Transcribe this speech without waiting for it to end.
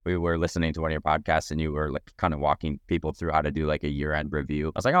we were listening to one of your podcasts and you were like kind of walking people through how to do like a year-end review.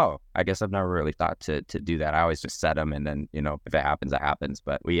 I was like, oh, I guess I've never really thought to do that. I always just set them and then, if it happens, it happens.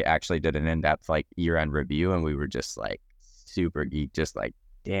 But we actually did an in-depth like year-end review and we were just like super geek, just like,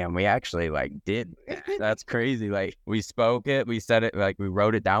 damn, we actually like did that. That's crazy. Like we spoke it, we said it, like we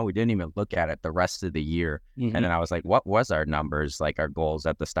wrote it down. We didn't even look at it the rest of the year. And then I was like, what was our numbers, like our goals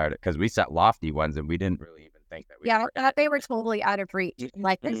at the start? Because we set lofty ones and we didn't really even think that we they were totally out of reach.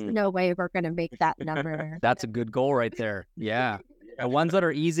 Like there's no way we're going to make that number. That's a good goal right there. Yeah. The ones that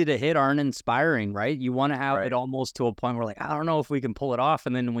are easy to hit aren't inspiring, right? You want to have it almost to a point where like, I don't know if we can pull it off.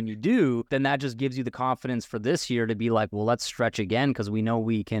 And then when you do, then that just gives you the confidence for this year to be like, well, let's stretch again because we know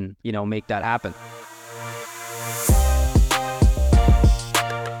we can, make that happen.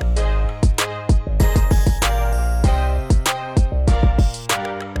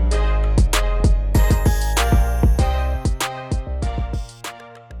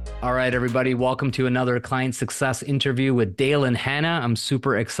 All right, everybody, welcome to another client success interview with Dale and Hannah. I'm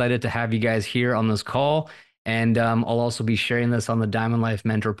super excited to have you guys here on this call. And I'll also be sharing this on the Diamond Life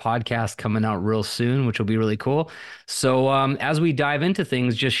Mentor podcast coming out real soon, which will be really cool. So as we dive into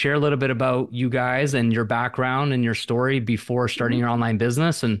things, just share a little bit about you guys and your background and your story before starting your online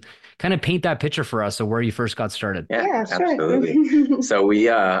business and kind of paint that picture for us of where you first got started. Yeah, sure. Absolutely. So we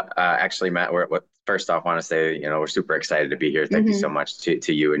actually met, first off, want to say, we're super excited to be here. Thank you so much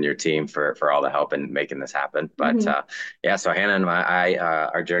to you and your team for all the help in making this happen. But so Hannah and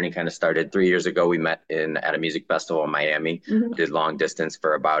our journey kind of started 3 years ago. We met at a music festival in Miami, did long distance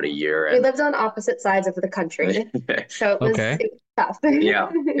for about a year. We lived on opposite sides of the country. So it was tough.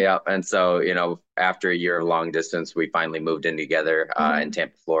 Yeah. And so, after a year of long distance, we finally moved in together in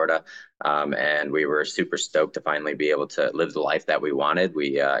Tampa, Florida. And we were super stoked to finally be able to live the life that we wanted.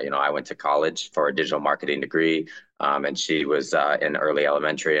 I went to college for a digital marketing degree, and she was in early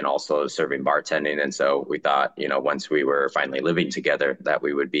elementary and also serving bartending. And so we thought, once we were finally living together, that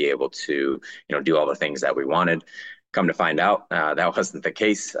we would be able to, do all the things that we wanted. Come to find out, that wasn't the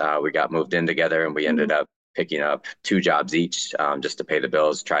case. We got moved in together and we ended up picking up 2 jobs each just to pay the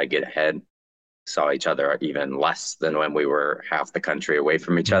bills, try to get ahead. Saw each other even less than when we were half the country away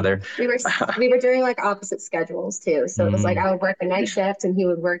from each other. We were doing like opposite schedules too. So it was like I would work a night shift and he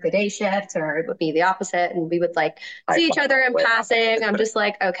would work the day shift, or it would be the opposite. And we would like see each other in passing. I'm just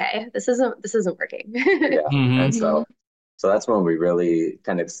like, okay, this isn't working. And so that's when we really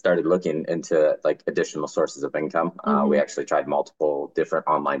kind of started looking into like additional sources of income. We actually tried multiple different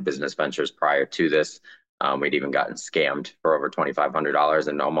online business ventures prior to this. We'd even gotten scammed for over $2,500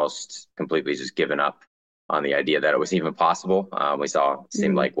 and almost completely just given up on the idea that it was even possible.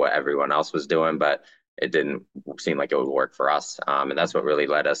 Seemed like what everyone else was doing, but it didn't seem like it would work for us. And that's what really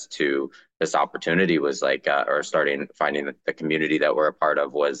led us to this opportunity was like, finding the community that we're a part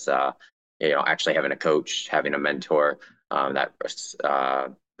of was, actually having a coach, having a mentor, the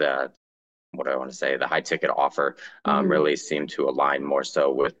high ticket offer really seemed to align more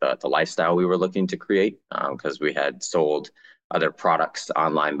so with the lifestyle we were looking to create, because we had sold other products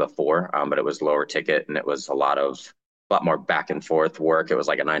online before, but it was lower ticket and it was a lot more back and forth work. It was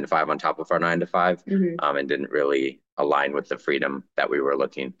like a 9 to 5 on top of our 9 to 5, and didn't really align with the freedom that we were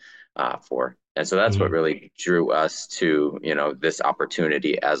looking for. And so that's what really drew us to, this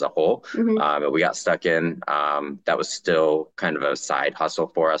opportunity as a whole. But we got stuck in. That was still kind of a side hustle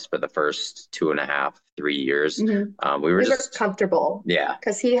for us for the first 2.5, 3 years. We were just comfortable. Yeah.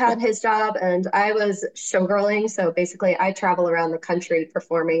 Because he had his job and I was showgirling. So basically I travel around the country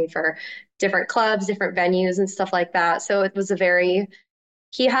performing for different clubs, different venues and stuff like that. So it was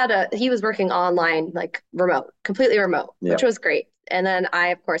he was working online, like remote, completely remote, which was great. And then I,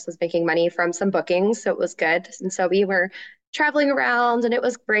 of course, was making money from some bookings, so it was good. And so we were traveling around, and it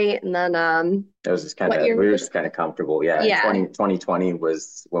was great. And then it was just kind of we were just kind of comfortable. Yeah. 2020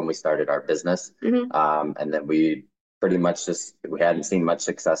 was when we started our business, and then we pretty much we hadn't seen much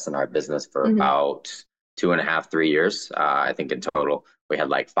success in our business for about 2.5, 3 years. I think in total we had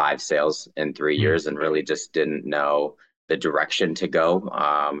like 5 sales in 3 years, and really just didn't know the direction to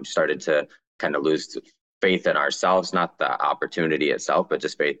go. Started to kind of lose faith in ourselves, not the opportunity itself, but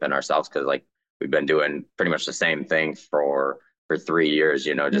just faith in ourselves. Cause like we've been doing pretty much the same thing for 3 years,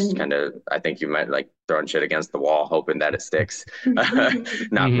 just kind of, I think you might like throwing shit against the wall, hoping that it sticks,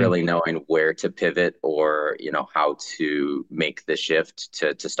 not really knowing where to pivot or, how to make the shift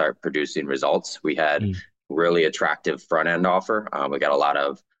to start producing results. We had really attractive front end offer. We got a lot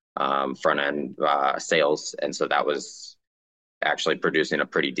of front end sales. And so that was actually producing a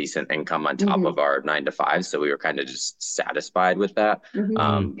pretty decent income on top of our 9 to 5. So we were kind of just satisfied with that,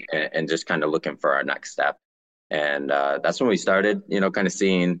 and just kind of looking for our next step. And that's when we started, kind of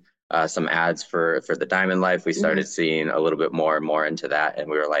seeing some ads for the Diamond Life. We started seeing a little bit more and more into that.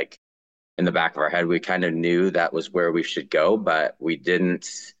 And we were like, in the back of our head, we kind of knew that was where we should go, but we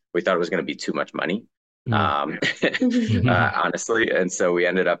thought it was going to be too much money. Honestly. And so we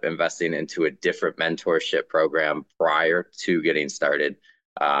ended up investing into a different mentorship program prior to getting started.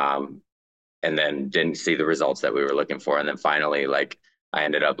 And then didn't see the results that we were looking for. And then finally, like, I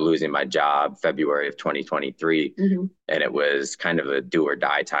ended up losing my job February of 2023. And it was kind of a do or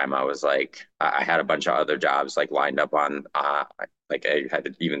die time. I was like, I had a bunch of other jobs like lined up on, like I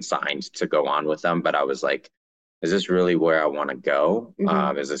had even signed to go on with them, but I was like, is this really where I want to go?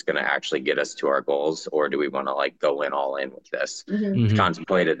 Is this going to actually get us to our goals, or do we want to like go in all in with this?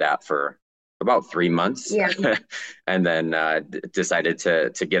 Contemplated that for about 3 months, and then decided to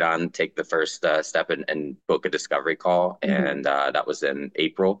take the first step and book a discovery call. And that was in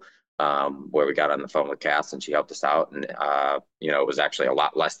April, where we got on the phone with Cass and she helped us out. And, it was actually a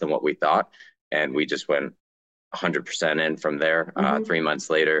lot less than what we thought. And we just went 100% in from there. 3 months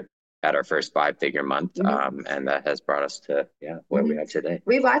later, had our first 5-figure month. And that has brought us to where we are today.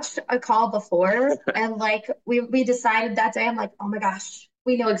 We watched a call before and like we decided that day, I'm like, oh my gosh,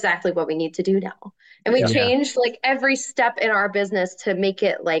 we know exactly what we need to do now. And we changed like every step in our business to make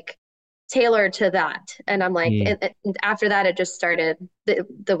it like tailored to that. And I'm like, and after that, it just started,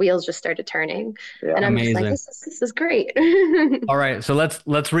 the wheels just started turning. And I'm just like, this is great. All right. So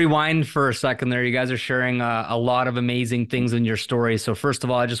let's rewind for a second there. You guys are sharing a lot of amazing things in your story. So first of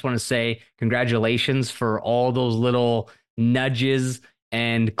all, I just want to say congratulations for all those little nudges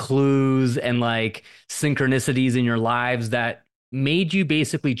and clues and like synchronicities in your lives that made you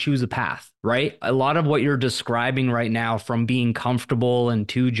basically choose a path, right? A lot of what you're describing right now, from being comfortable in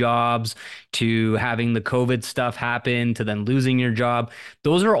 2 jobs to having the COVID stuff happen to then losing your job,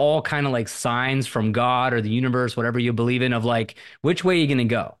 those are all kind of like signs from God or the universe, whatever you believe in, of like, which way are you going to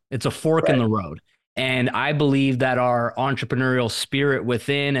go? It's a fork in the road. And I believe that our entrepreneurial spirit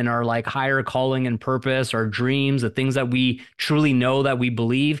within and our like higher calling and purpose, our dreams, the things that we truly know that we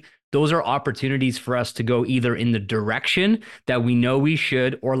believe, those are opportunities for us to go either in the direction that we know we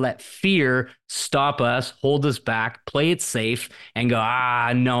should, or let fear stop us, hold us back, play it safe, and go,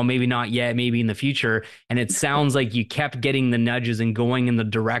 no, maybe not yet, maybe in the future. And it sounds like you kept getting the nudges and going in the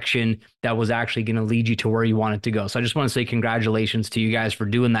direction that was actually going to lead you to where you wanted to go. So I just want to say congratulations to you guys for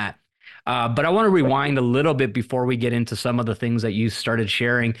doing that. But I want to rewind a little bit before we get into some of the things that you started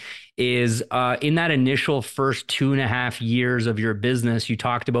sharing. Is in that initial first 2.5 years of your business, you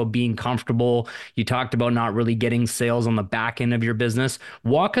talked about being comfortable. You talked about not really getting sales on the back end of your business.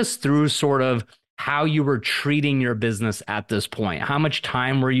 Walk us through sort of how you were treating your business at this point. How much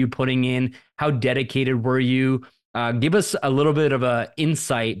time were you putting in? How dedicated were you? Give us a little bit of a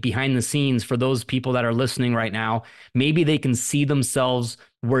insight behind the scenes for those people that are listening right now. Maybe they can see themselves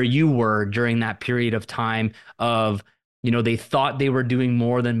where you were during that period of time of, they thought they were doing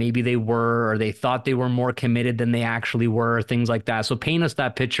more than maybe they were, or they thought they were more committed than they actually were, things like that. So paint us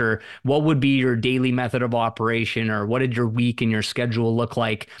that picture. What would be your daily method of operation, or what did your week and your schedule look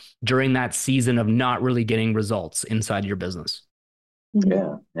like during that season of not really getting results inside your business?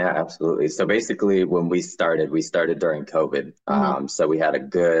 Yeah, absolutely. So basically when we started during COVID. So we had a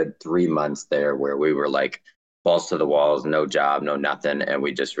good 3 months there where we were like balls to the walls, no job, no nothing. And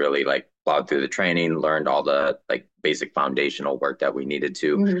we just really like plowed through the training, learned all the like basic foundational work that we needed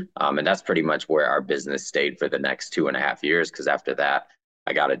to. And that's pretty much where our business stayed for the next 2.5 years. Cause after that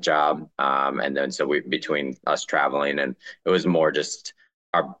I got a job. And then, so between us traveling, and it was more just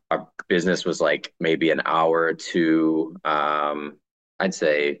our business was like maybe an hour to, I'd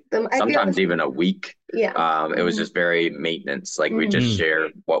say sometimes even a week. It was just very maintenance. Like we just share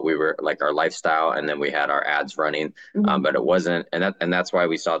what we were like, our lifestyle, and then we had our ads running. But it wasn't, and that's why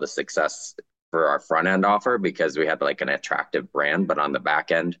we saw the success for our front end offer, because we had like an attractive brand, but on the back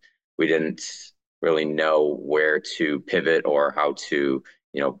end, we didn't really know where to pivot or how to,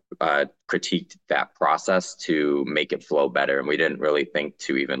 critique that process to make it flow better. And we didn't really think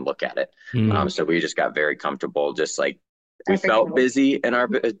to even look at it. So we just got very comfortable, just like, we felt busy in our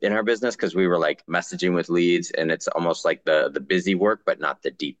business because we were like messaging with leads, and it's almost like the busy work, but not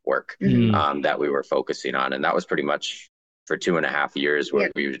the deep work that we were focusing on. And that was pretty much for 2.5 years where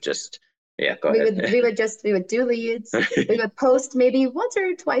we would just, go ahead. We would do leads. We would post maybe once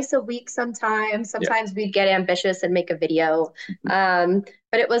or twice a week sometimes. Sometimes we'd get ambitious and make a video.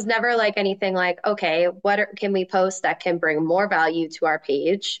 But it was never like anything like, okay, can we post that can bring more value to our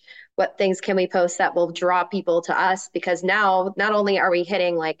page? What things can we post that will draw people to us? Because now not only are we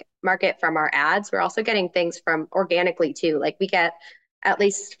hitting like market from our ads, we're also getting things from organically too. Like we get at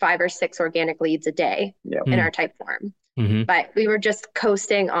least 5 or 6 organic leads a day in our type form. But we were just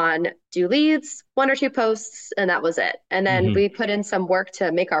coasting on do leads, 1 or 2 posts, and that was it. And then we put in some work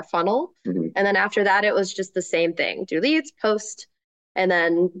to make our funnel. And then after that, it was just the same thing. Do leads, post, and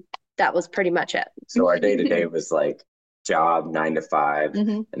then that was pretty much it. So our day-to-day was like job 9 to 5,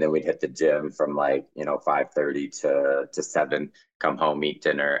 and then we'd hit the gym from like, 5:30 to 7, come home, eat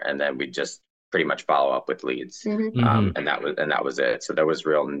dinner, and then we'd just pretty much follow up with leads. And that was it. So there was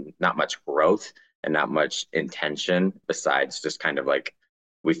not much growth and not much intention besides just kind of like,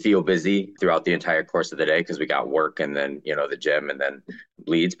 we feel busy throughout the entire course of the day because we got work and then, the gym and then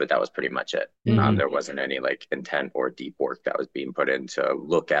leads, but that was pretty much it. There wasn't any like intent or deep work that was being put in to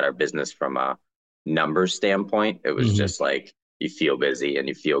look at our business from a numbers standpoint. It was just like, you feel busy and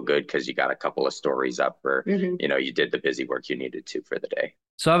you feel good because you got a couple of stories up or, you did the busy work you needed to for the day.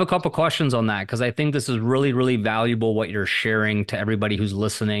 So I have a couple questions on that because I think this is really, really valuable what you're sharing to everybody who's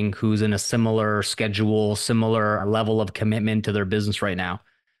listening, who's in a similar schedule, similar level of commitment to their business right now.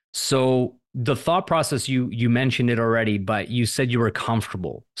 So the thought process, you mentioned it already, but you said you were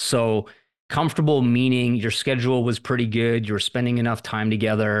comfortable. So comfortable meaning your schedule was pretty good. You were spending enough time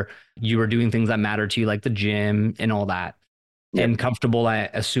together. You were doing things that matter to you, like the gym and all that. And comfortable, I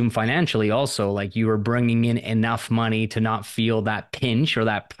assume financially also, like you were bringing in enough money to not feel that pinch or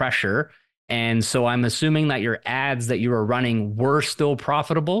that pressure. And so I'm assuming that your ads that you were running were still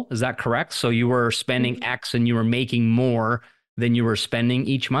profitable. Is that correct? So you were spending X and you were making more than you were spending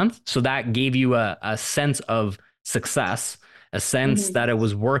each month. So that gave you a sense of success, a sense that it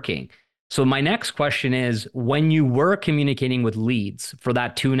was working. So my next question is, when you were communicating with leads for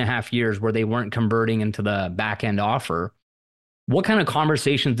that 2.5 years where they weren't converting into the back end offer, what kind of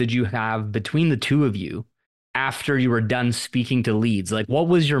conversations did you have between the two of you after you were done speaking to leads? Like, what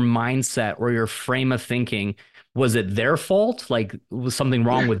was your mindset or your frame of thinking? Was it their fault? Like, was something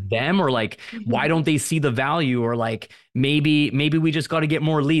wrong with them? Or like, why don't they see the value? Or like, maybe we just got to get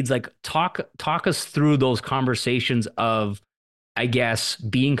more leads. Like, talk us through those conversations of, I guess,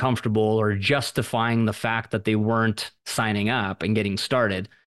 being comfortable or justifying the fact that they weren't signing up and getting started.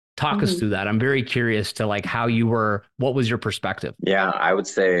 Talk us through that. I'm very curious to like what was your perspective? Yeah, I would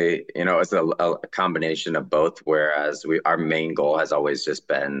say, it's a combination of both, whereas our main goal has always just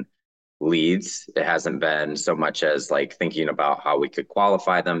been leads. It hasn't been so much as like thinking about how we could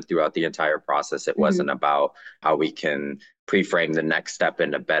qualify them throughout the entire process. It wasn't about how we can pre-frame the next step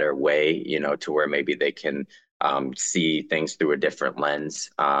in a better way, to where maybe they can see things through a different lens,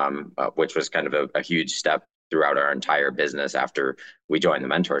 which was kind of a huge step throughout our entire business after we joined the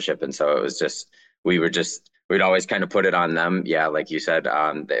mentorship. And so it was just, we'd always kind of put it on them. Yeah. Like you said,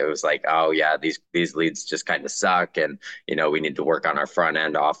 it was like, oh yeah, these leads just kind of suck. And, we need to work on our front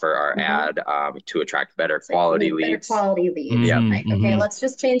end offer, our ad, to attract better quality leads. Better quality leads. Yeah. Like, okay, let's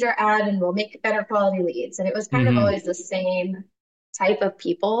just change our ad and we'll make better quality leads. And it was kind of always the same type of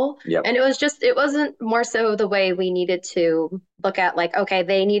people. And it wasn't more so the way we needed to look at like, okay,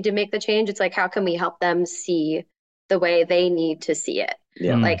 they need to make the change. It's like, how can we help them see the way they need to see it?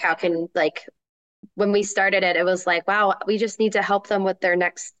 Like, how can, like, when we started it, it was like, wow, we just need to help them with the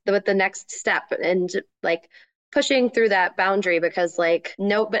next step and like pushing through that boundary because like,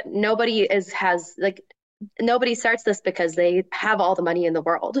 nobody starts this because they have all the money in the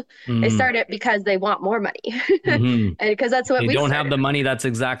world. They start it because they want more money. And because that's what they don't have the money. That's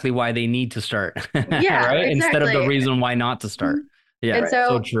exactly why they need to start. Yeah. Right. Exactly. Instead of the reason why not to start. Yeah. And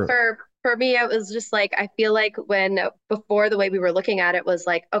so true. For me, it was just like, I feel like before the way we were looking at it was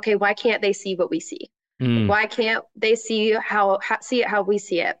like, okay, why can't they see what we see? Why can't they see it how we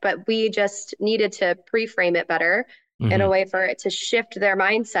see it? But we just needed to pre-frame it better in a way for it to shift their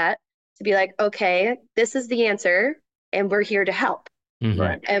mindset to be like, okay, this is the answer and we're here to help.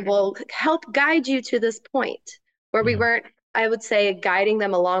 Right. And we'll help guide you to this point where we weren't, I would say, guiding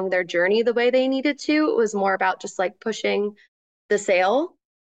them along their journey the way they needed to. It was more about just like pushing the sale.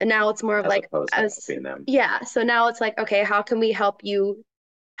 And now it's more of like, yeah. So now it's like, okay, how can we help you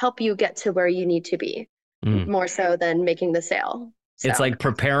get to where you need to be more so than making the sale? So. It's like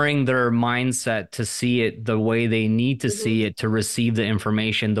preparing their mindset to see it the way they need to see it to receive the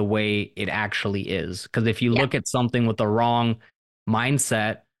information the way it actually is. Because if you look at something with the wrong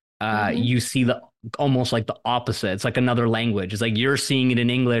mindset, you see almost like the opposite. It's like another language. It's like you're seeing it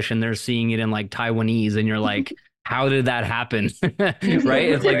in English and they're seeing it in like Taiwanese, and you're like, how did that happen? Right?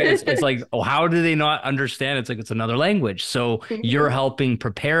 It's like, oh, how do they not understand? It's like, it's another language. So you're helping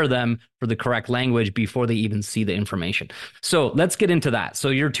prepare them for the correct language before they even see the information. So let's get into that. So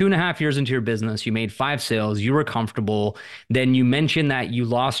you're 2.5 years into your business. You made 5 sales. You were comfortable. Then you mentioned that you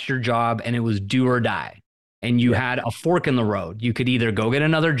lost your job and it was do or die. and you had a fork in the road. You could either go get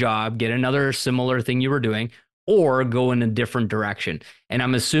another job, get another similar thing you were doing, or go in a different direction. And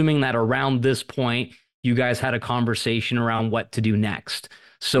I'm assuming that around this point, you guys had a conversation around what to do next.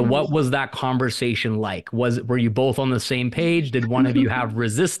 So what was that conversation like? Were you both on the same page? Did one of you have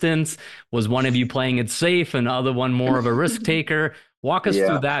resistance? Was one of you playing it safe and the other one more of a risk taker? Walk us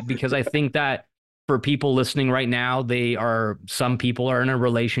through that, because I think that for people listening right now, some people are in a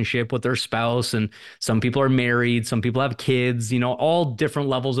relationship with their spouse, and some people are married, some people have kids, all different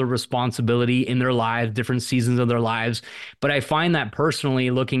levels of responsibility in their lives, different seasons of their lives. But I find that personally,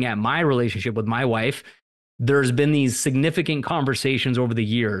 looking at my relationship with my wife, there's been these significant conversations over the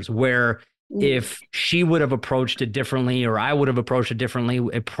years where if she would have approached it differently, or I would have approached it differently,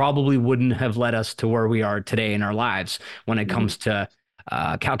 it probably wouldn't have led us to where we are today in our lives when it comes to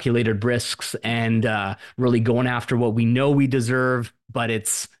calculated risks and really going after what we know we deserve, but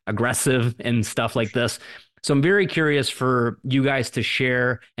it's aggressive and stuff like this. So I'm very curious for you guys to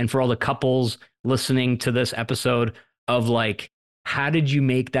share, and for all the couples listening to this episode, of like, how did you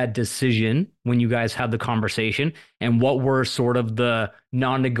make that decision when you guys had the conversation, and what were sort of the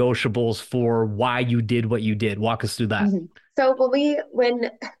non-negotiables for why you did what you did? Walk us through that. So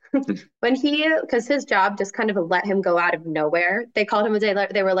when he, because his job just kind of let him go out of nowhere, they called him a day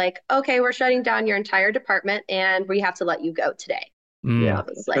later. They were like, okay, we're shutting down your entire department and we have to let you go today. Yeah. I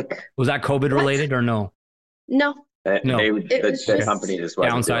was like, was that COVID related or no? No. The company just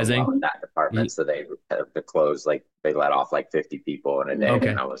wasn't downsizing doing well in that department, so they had to close. Like, they let off like 50 people in a day,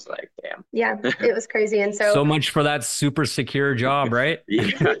 and I was like, damn. Yeah, it was crazy. And so much for that super secure job, right? Yeah,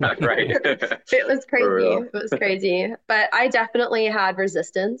 right. It was crazy. It was crazy. But I definitely had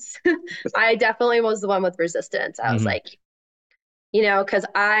resistance. I definitely was the one with resistance. I was like, because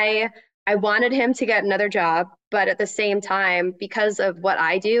I wanted him to get another job, but at the same time, because of what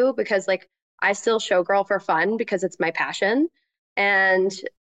I do, because like I still showgirl for fun because it's my passion. And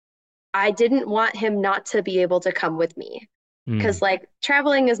I didn't want him not to be able to come with me, because like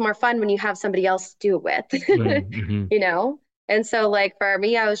traveling is more fun when you have somebody else to do it with, And so like for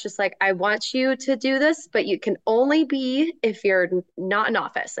me, I was just like, I want you to do this, but you can only be if you're not in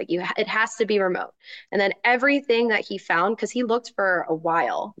office. Like it has to be remote. And then everything that he found, because he looked for a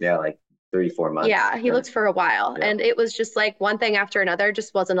while. Yeah, like 3-4 months. Yeah, he looked for a while. Yeah. And it was just like one thing after another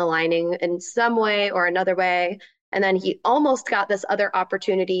just wasn't aligning in some way or another way. And then he almost got this other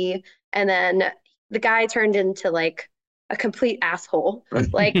opportunity. And then the guy turned into like a complete asshole.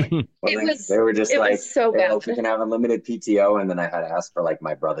 Like they were just like, so bad. You can have unlimited PTO. And then I had to ask for like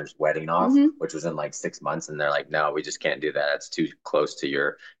my brother's wedding off, which was in like 6 months. And they're like, no, we just can't do that. That's too close to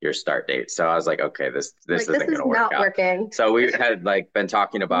your start date. So I was like, okay, this isn't going to work out. Working. So we had like been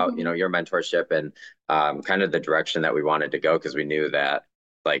talking about, your mentorship and kind of the direction that we wanted to go, because we knew that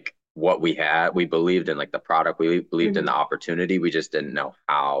like what we had, we believed in like the product, we believed in the opportunity. We just didn't know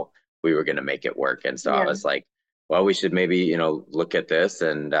how we were going to make it work. And so I was like, well, we should maybe, look at this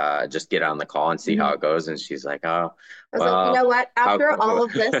and just get on the call and see how it goes. And she's like, oh, I was like, you know what? After all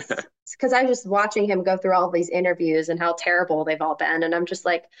of this, because I was just watching him go through all of these interviews and how terrible they've all been. And I'm just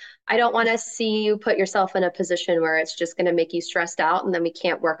like, I don't want to see you put yourself in a position where it's just going to make you stressed out and then we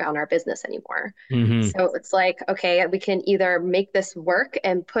can't work on our business anymore. So it's like, okay, we can either make this work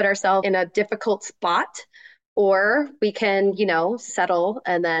and put ourselves in a difficult spot, or we can, settle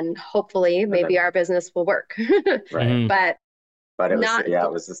and then hopefully maybe our business will work. Right. But it was,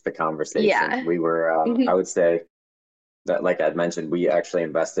 it was just the conversation. Yeah. We were, I would say that, like I'd mentioned, we actually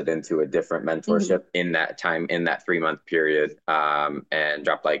invested into a different mentorship in that time, in that 3-month period, and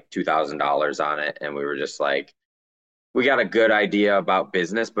dropped like $2,000 on it. And we were just like, we got a good idea about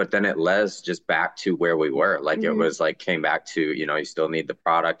business, but then it led us just back to where we were. Like it was like, came back to, you still need the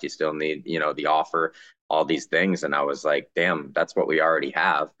product, you still need, the offer, all these things. And I was like, damn, that's what we already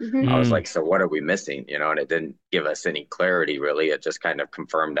have. I was like, so what are we missing? And it didn't give us any clarity really. It just kind of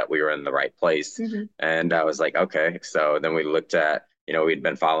confirmed that we were in the right place. And I was like, okay. So then we looked at, we'd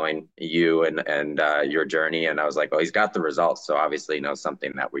been following you and your journey. And I was like, well, he's got the results. So obviously he knows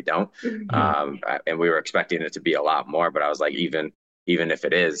something that we don't. And we were expecting it to be a lot more, but I was like, even if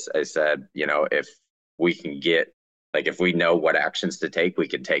it is, I said, if we can get, like, if we know what actions to take, we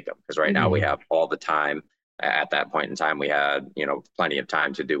can take them. Because right now we have all the time. At that point in time, we had, plenty of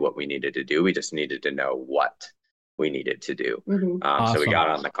time to do what we needed to do. We just needed to know what we needed to do. Awesome. So we got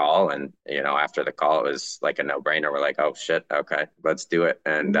on the call, and, after the call, it was like a no-brainer. We're like, oh shit, okay, let's do it.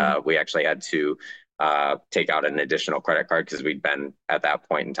 And we actually had to take out an additional credit card because we'd been at that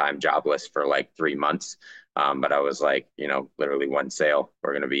point in time jobless for like 3 months. But I was like, literally one sale,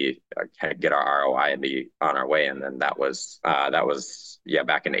 we're going to be get our ROI and be on our way. And then that was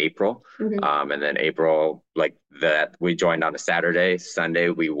back in April. And then April, like that, we joined on a Saturday. Sunday,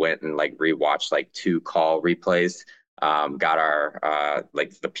 we went and like rewatched like 2 call replays. Got our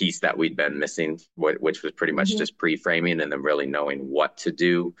like the piece that we'd been missing, which was pretty much just pre-framing, and then really knowing what to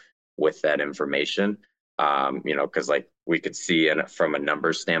do with that information. Because like we could see from a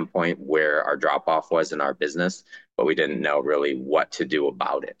numbers standpoint where our drop off was in our business, but we didn't know really what to do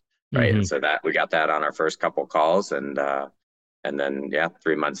about it, right? And so that we got that on our first couple calls, and then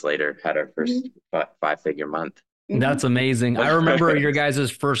 3 months later had our first 5-figure month. That's amazing. I remember your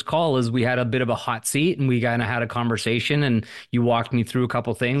guys' first call is we had a bit of a hot seat and we kind of had a conversation, and you walked me through a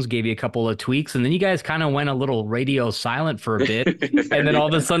couple things, gave you a couple of tweaks, and then you guys kind of went a little radio silent for a bit. And then all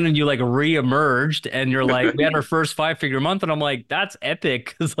of a sudden you like re-emerged and you're like, we had our first 5-figure month. And I'm like, that's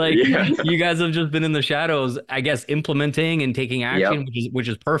epic. It's like, you guys have just been in the shadows, I guess, implementing and taking action, which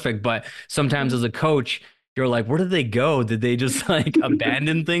is perfect. But sometimes as a coach, you're like, where did they go? Did they just like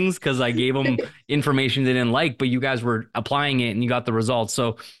abandon things because I gave them information they didn't like, but you guys were applying it and you got the results.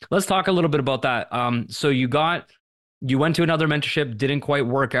 So let's talk a little bit about that. So you went to another mentorship, didn't quite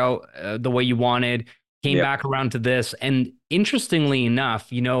work out the way you wanted, came back around to this. And interestingly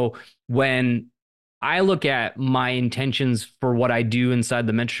enough, when I look at my intentions for what I do inside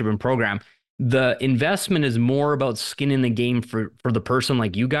the mentorship and program, the investment is more about skin in the game for the person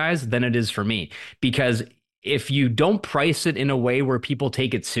like you guys than it is for me. Because if you don't price it in a way where people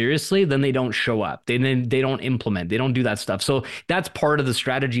take it seriously, then they don't show up. They don't implement. They don't do that stuff. So that's part of the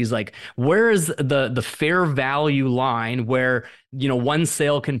strategy is like, where is the fair value line where, one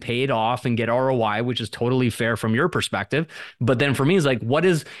sale can pay it off and get ROI, which is totally fair from your perspective. But then for me, it's like, what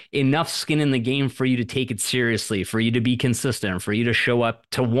is enough skin in the game for you to take it seriously, for you to be consistent, for you to show up,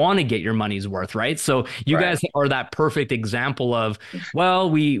 to want to get your money's worth, right? So you guys are that perfect example of, well,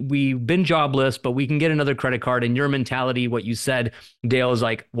 we've been jobless, but we can get another credit card. And your mentality, what you said, Dale, is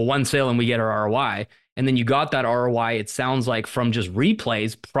like, well, one sale and we get our ROI. And then you got that ROI, it sounds like, from just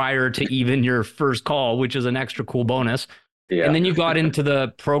replays prior to even your first call, which is an extra cool bonus. Yeah. And then you got into the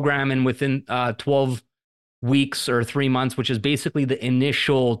program, and within 12 weeks or 3 months, which is basically the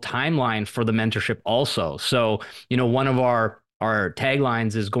initial timeline for the mentorship also. So, one of our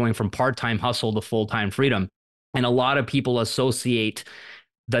taglines is going from part-time hustle to full-time freedom. And a lot of people associate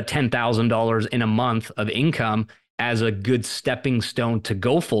the $10,000 in a month of income as a good stepping stone to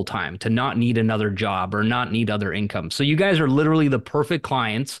go full-time, to not need another job or not need other income. So you guys are literally the perfect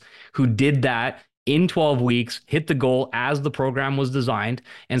clients who did that in 12 weeks, hit the goal as the program was designed.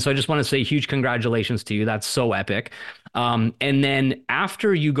 And so I just want to say huge congratulations to you. That's so epic. And then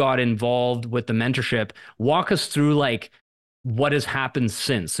after you got involved with the mentorship, walk us through like what has happened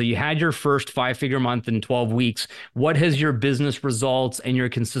since. So you had your first 5-figure month in 12 weeks. What has your business results and your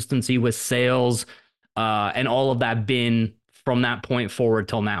consistency with sales and all of that been from that point forward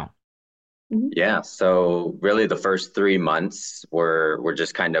till now? Yeah. So really the first 3 months were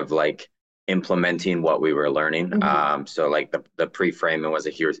just kind of like implementing what we were learning. So like the pre-framing was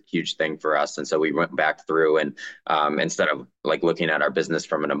a huge thing for us. And so we went back through and instead of like looking at our business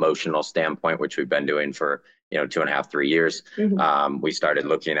from an emotional standpoint, which we've been doing for 2.5, 3 years, we started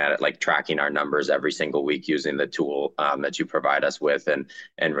looking at it like tracking our numbers every single week using the tool that you provide us with,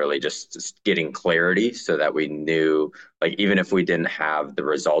 and really just getting clarity so that we knew, like, even if we didn't have the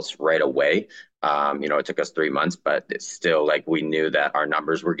results right away, it took us 3 months, but it's still like we knew that our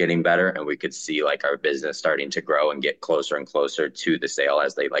numbers were getting better and we could see like our business starting to grow and get closer and closer to the sale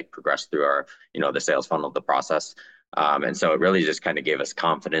as they like progress through our, the sales funnel, the process. And so it really just kind of gave us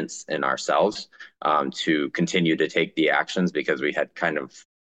confidence in ourselves to continue to take the actions, because we'd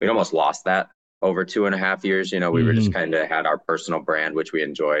almost lost that over 2.5 years. We were just kind of had our personal brand, which we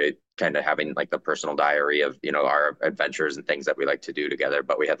enjoy kind of having like the personal diary of, our adventures and things that we like to do together.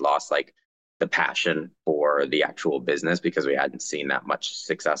 But we had lost like the passion for the actual business because we hadn't seen that much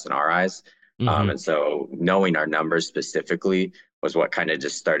success in our eyes. And so knowing our numbers specifically was what kind of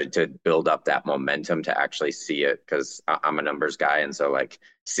just started to build up that momentum to actually see it, because I'm a numbers guy. And so like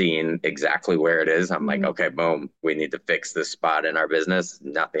seeing exactly where it is, I'm like, okay, boom, we need to fix this spot in our business.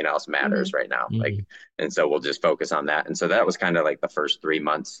 Nothing else matters right now. Like, and so we'll just focus on that. And so that was kind of like the first 3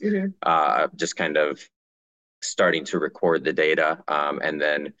 months, just kind of starting to record the data, and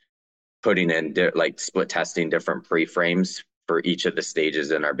then putting in like split testing different pre-frames for each of the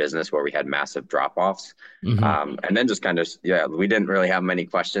stages in our business where we had massive drop-offs. And then just kind of, we didn't really have many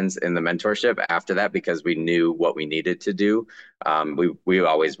questions in the mentorship after that because we knew what we needed to do. We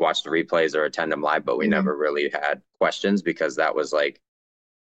always watched the replays or attend them live, but we never really had questions because that was like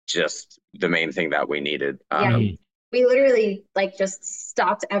just the main thing that we needed. Yeah. We literally like just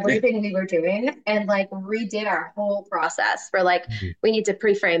stopped everything we were doing and like redid our whole process. We're like, we need to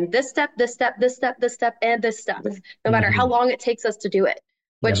pre-frame this step, this step, this step, this step, and this stuff, no matter how long it takes us to do it,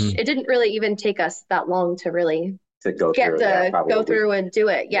 which it didn't really even take us that long to really go through and do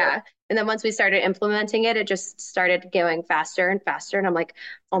it. Yeah. And then once we started implementing it, it just started going faster and faster. And I'm like,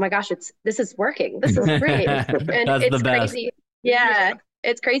 oh my gosh, this is working. This is great. And it's crazy. Yeah.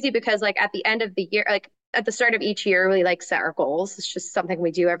 It's crazy because like at the end of the year, like at the start of each year, we like set our goals. It's just something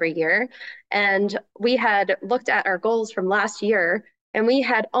we do every year. And we had looked at our goals from last year and we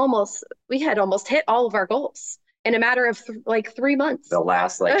had almost hit all of our goals in a matter of like 3 months. The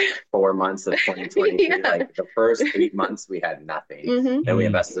last like 4 months of 2023, like the first 8 months, we had nothing. Then we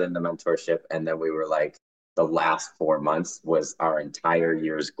invested in the mentorship. And then we were like, the last 4 months was our entire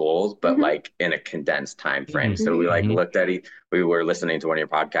year's goals, but like in a condensed time frame. So we like looked at it. We were listening to one of your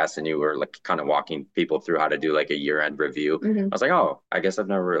podcasts and you were like kind of walking people through how to do like a year-end review. I was like, oh, I guess I've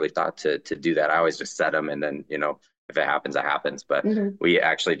never really thought to do that. I always just set them and then, if it happens, it happens. But we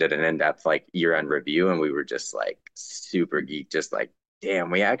actually did an in-depth like year-end review and we were just like super geek, just like,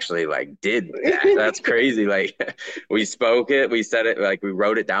 damn, we actually like did that. That's crazy. Like we spoke it, we said it, like we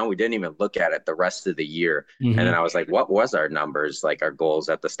wrote it down. We didn't even look at it the rest of the year. And then I was like, what was our numbers, like our goals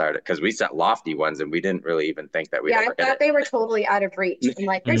at the start? Because we set lofty ones and we didn't really even think that we I thought they were totally out of reach. I'm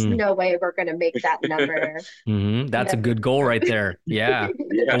like, there's no way we're going to make that number. That's a good goal right there. Yeah.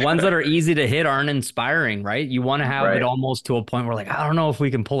 The ones that are easy to hit aren't inspiring, right? You want to have it almost to a point where like, I don't know if we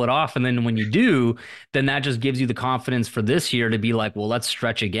can pull it off. And then when you do, then that just gives you the confidence for this year to be like, well, let's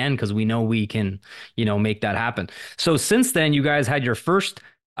stretch again because we know we can, make that happen. So since then, you guys had your first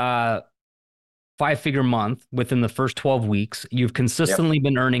 5-figure month within the first 12 weeks. You've consistently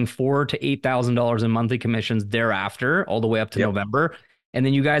been earning $4,000 to $8,000 in monthly commissions thereafter, all the way up to November. And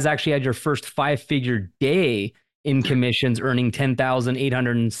then you guys actually had your first 5-figure day in commissions, earning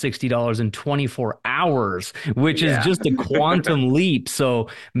 $10,860 in 24 hours, which is just a quantum leap. So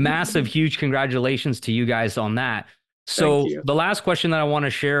massive, huge congratulations to you guys on that. So the last question that I want to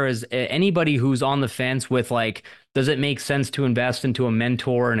share is anybody who's on the fence with like, does it make sense to invest into a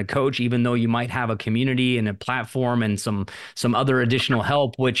mentor and a coach, even though you might have a community and a platform and some other additional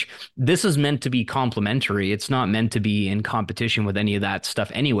help, which this is meant to be complementary. It's not meant to be in competition with any of that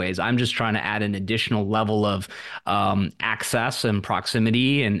stuff anyways. I'm just trying to add an additional level of access and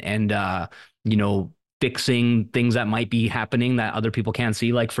proximity and fixing things that might be happening that other people can't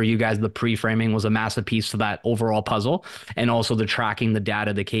see. Like for you guys, the pre-framing was a massive piece to that overall puzzle. And also the tracking, the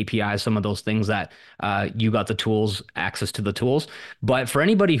data, the KPIs, some of those things that you got the tools, access to the tools. But for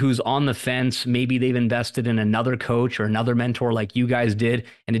anybody who's on the fence, maybe they've invested in another coach or another mentor like you guys did,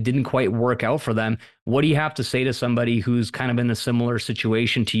 and it didn't quite work out for them. What do you have to say to somebody who's kind of in a similar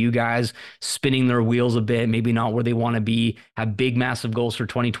situation to you guys, spinning their wheels a bit, maybe not where they want to be, have big, massive goals for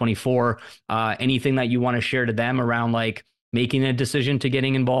 2024? Anything that you want to share to them around like making a decision to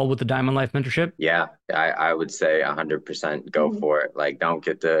getting involved with the Diamond Life Mentorship? Yeah, I would say 100% go for it. Like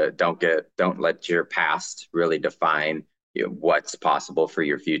don't let your past really define what's possible for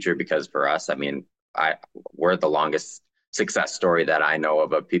your future. Because for us, I mean, we're the longest success story that I know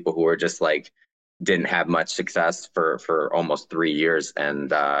of people who are just like, didn't have much success for almost 3 years. And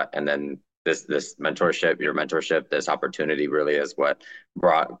then this mentorship, your mentorship, this opportunity really is what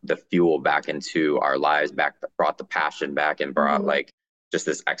brought the fuel back into our lives, brought the passion back, and brought like just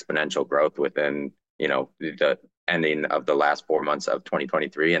this exponential growth within, the ending of the last 4 months of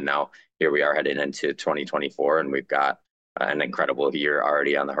 2023. And now here we are heading into 2024 and we've got an incredible year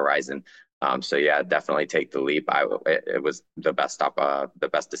already on the horizon. So yeah, definitely take the leap. It was the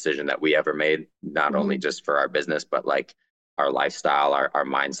best decision that we ever made, not only just for our business, but like our lifestyle, our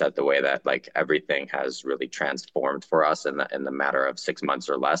mindset, the way that like everything has really transformed for us in the matter of 6 months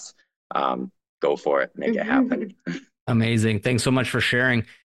or less. Go for it, make it happen. Amazing. Thanks so much for sharing.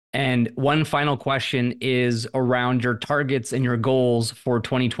 And one final question is around your targets and your goals for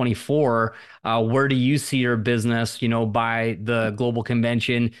 2024. Where do you see your business, by the global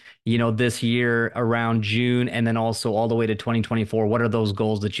convention, this year around June, and then also all the way to 2024? What are those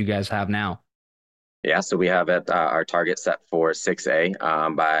goals that you guys have now? Yeah, so we have our target set for 6A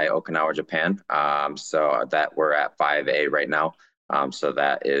by Okinawa, Japan. So that we're at 5A right now. So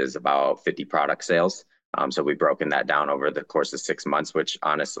that is about 50 product sales. So we've broken that down over the course of 6 months, which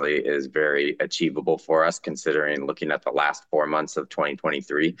honestly is very achievable for us, considering looking at the last 4 months of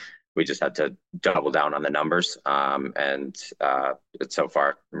 2023. We just had to double down on the numbers. And so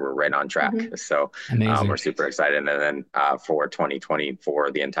far, we're right on track. So we're super excited. And then for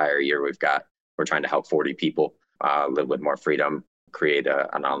 2024, the entire year, we're trying to help 40 people live with more freedom, create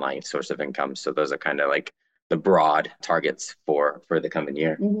an online source of income. So those are kind of like the broad targets for the coming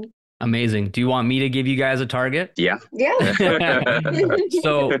year. Mm-hmm. Amazing. Do you want me to give you guys a target? Yeah.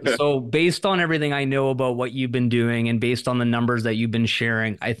 So based on everything I know about what you've been doing and based on the numbers that you've been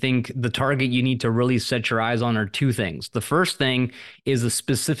sharing, I think the target you need to really set your eyes on are two things. The first thing is a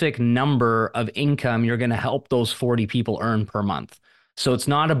specific number of income you're going to help those 40 people earn per month. So it's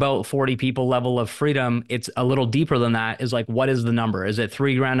not about 40 people level of freedom. It's a little deeper than that. Is like, what is the number? Is it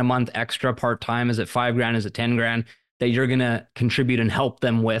 $3,000 a month extra part-time? Is it $5,000? Is it $10,000 that you're going to contribute and help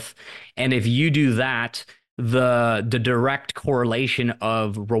them with? And if you do that, the direct correlation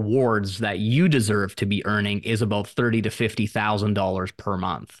of rewards that you deserve to be earning is about $30,000 to $50,000 per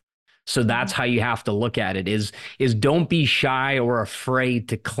month. So that's how you have to look at it is don't be shy or afraid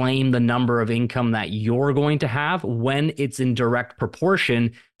to claim the number of income that you're going to have when it's in direct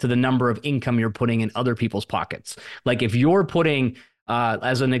proportion to the number of income you're putting in other people's pockets. Like if you're putting,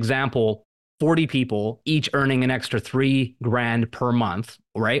 as an example, 40 people, each earning an extra $3,000 per month,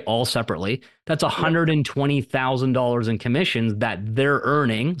 right? All separately. That's $120,000 in commissions that they're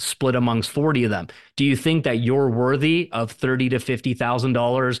earning split amongst 40 of them. Do you think that you're worthy of $30,000 to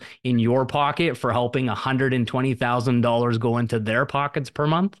 $50,000 in your pocket for helping $120,000 go into their pockets per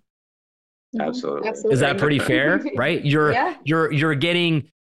month? Absolutely. Is that pretty fair? Right? You're getting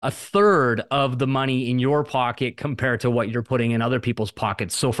a third of the money in your pocket compared to what you're putting in other people's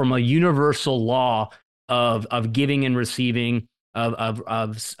pockets. So from a universal law of giving and receiving,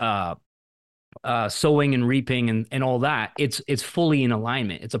 of sowing and reaping and all that, it's fully in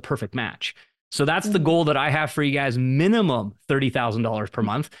alignment. It's a perfect match. So that's the goal that I have for you guys, minimum $30,000 per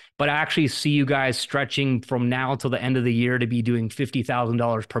month, but I actually see you guys stretching from now till the end of the year to be doing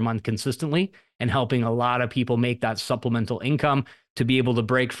 $50,000 per month consistently and helping a lot of people make that supplemental income to be able to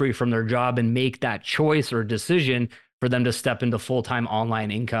break free from their job and make that choice or decision for them to step into full-time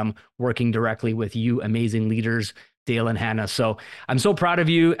online income, working directly with you amazing leaders, Dale and Hannah. So I'm so proud of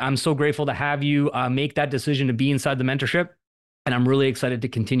you. I'm so grateful to have you make that decision to be inside the mentorship. And I'm really excited to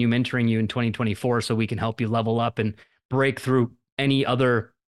continue mentoring you in 2024 so we can help you level up and break through any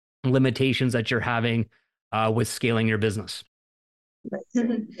other limitations that you're having with scaling your business.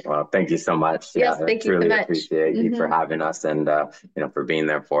 Well, thank you so much. Yes, thank you so much. Appreciate you for having us and for being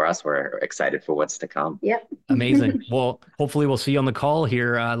there for us. We're excited for what's to come. Yep. Amazing. Well, hopefully we'll see you on the call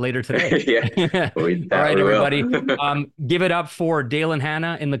here later today. All right, everybody. Give it up for Dale and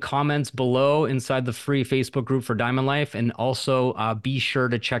Hannah in the comments below inside the free Facebook group for Diamond Life. And also be sure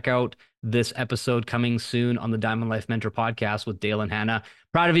to check out this episode coming soon on the Diamond Life Mentor podcast with Dale and Hannah.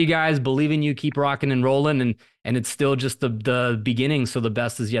 Proud of you guys. Believe in you. Keep rocking and rolling. And it's still just the beginning. So the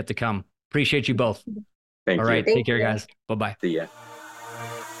best is yet to come. Appreciate you both. Thank you. All right. Take care, guys. Bye-bye. See ya.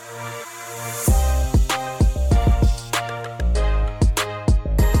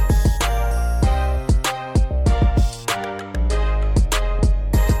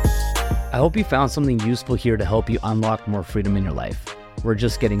 I hope you found something useful here to help you unlock more freedom in your life. We're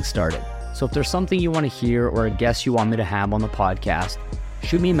just getting started. So if there's something you want to hear or a guest you want me to have on the podcast,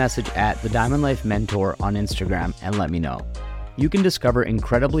 shoot me a message at the Diamond Life Mentor on Instagram and let me know. You can discover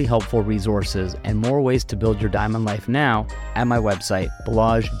incredibly helpful resources and more ways to build your diamond life now at my website,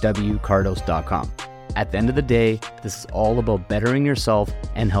 balajwcardos.com. At the end of the day, this is all about bettering yourself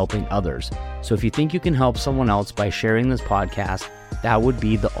and helping others. So if you think you can help someone else by sharing this podcast, that would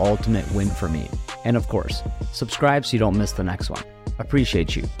be the ultimate win for me. And of course, subscribe so you don't miss the next one.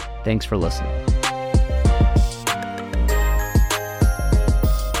 Appreciate you. Thanks for listening.